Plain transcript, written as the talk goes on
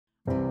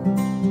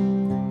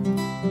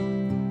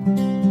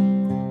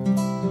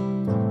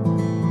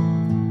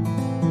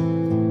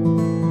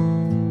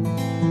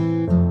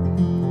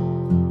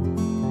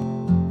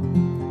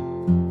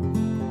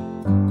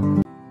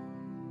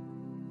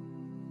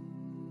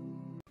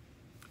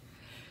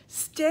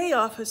Stay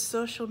off of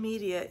social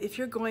media if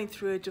you're going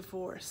through a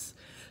divorce.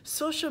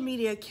 Social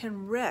media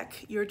can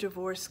wreck your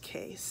divorce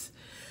case.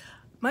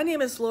 My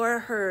name is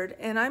Laura Hurd,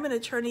 and I'm an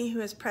attorney who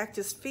has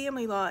practiced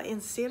family law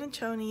in San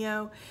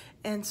Antonio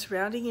and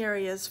surrounding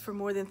areas for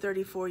more than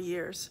 34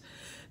 years.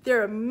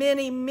 There are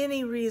many,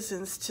 many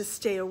reasons to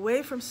stay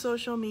away from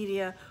social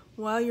media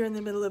while you're in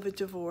the middle of a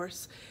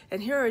divorce,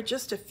 and here are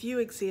just a few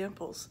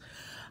examples.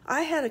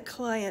 I had a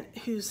client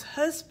whose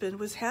husband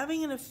was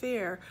having an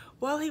affair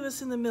while he was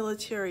in the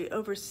military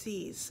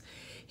overseas.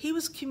 He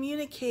was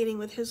communicating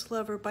with his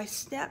lover by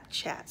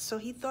Snapchat, so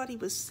he thought he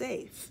was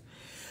safe.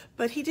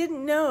 But he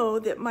didn't know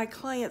that my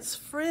client's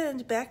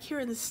friend back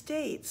here in the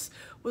States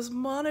was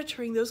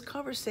monitoring those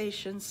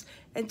conversations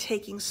and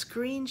taking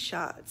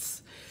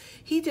screenshots.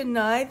 He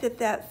denied that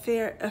that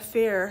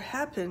affair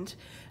happened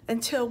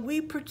until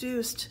we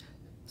produced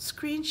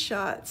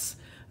screenshots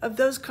of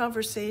those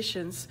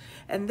conversations,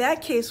 and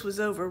that case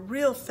was over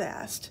real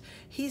fast.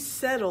 He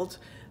settled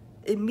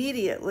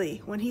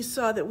immediately when he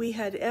saw that we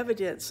had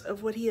evidence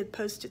of what he had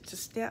posted to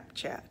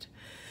Snapchat.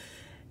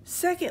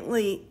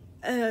 Secondly,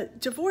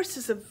 divorce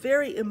is a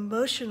very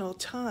emotional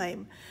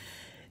time.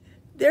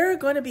 There are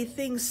going to be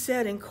things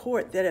said in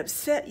court that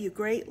upset you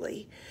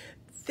greatly.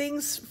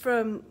 Things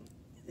from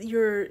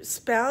your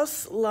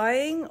spouse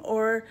lying,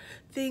 or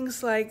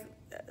things like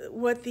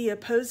what the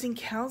opposing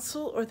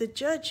counsel or the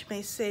judge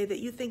may say that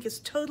you think is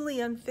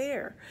totally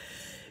unfair.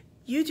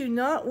 You do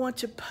not want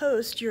to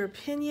post your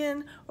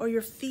opinion or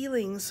your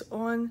feelings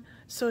on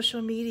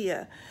social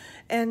media.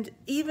 And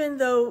even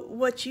though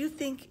what you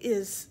think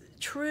is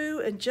true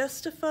and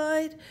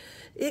justified,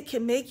 it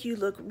can make you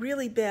look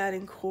really bad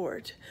in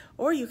court,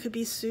 or you could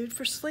be sued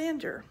for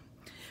slander.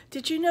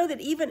 Did you know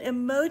that even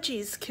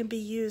emojis can be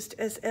used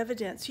as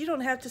evidence? You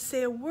don't have to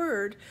say a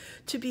word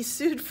to be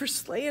sued for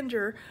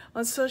slander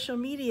on social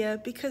media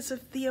because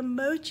of the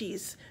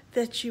emojis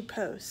that you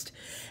post.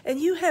 And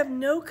you have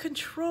no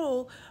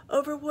control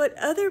over what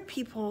other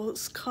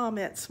people's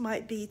comments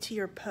might be to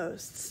your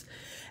posts.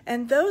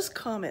 And those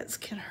comments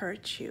can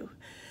hurt you.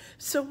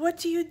 So what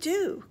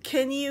do?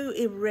 Can you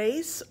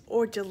erase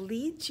or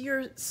delete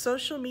your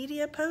social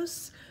media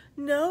posts?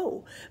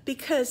 No,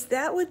 because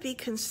that would be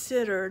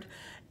considered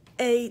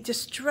a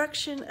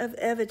destruction of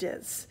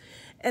evidence,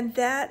 and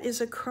that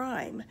is a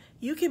crime.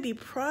 You can be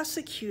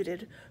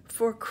prosecuted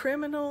for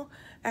criminal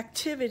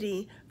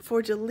activity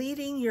for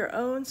deleting your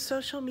own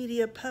social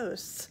media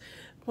posts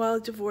while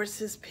divorce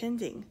is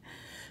pending.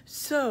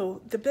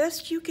 So the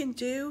best you can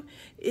do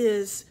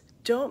is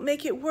don't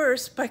make it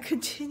worse by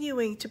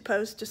continuing to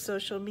post to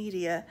social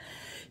media.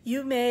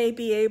 You may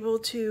be able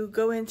to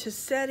go into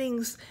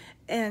settings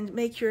and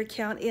make your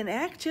account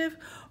inactive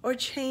or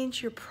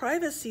change your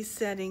privacy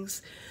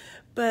settings.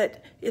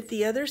 But if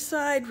the other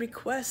side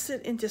requests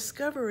it in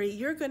discovery,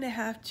 you're going to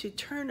have to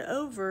turn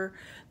over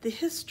the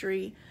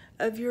history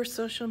of your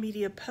social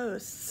media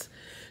posts.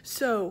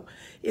 So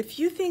if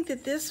you think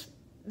that this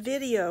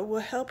video will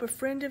help a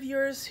friend of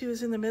yours who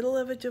is in the middle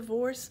of a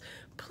divorce,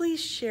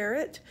 please share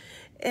it.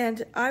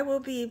 And I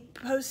will be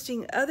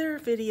posting other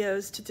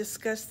videos to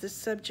discuss this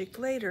subject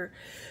later.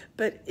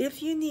 But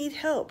if you need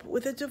help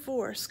with a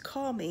divorce,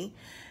 call me,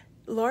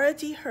 Laura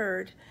D.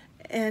 Hurd,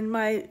 and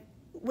my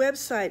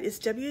website is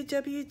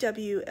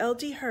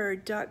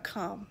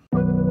www.ldhurd.com.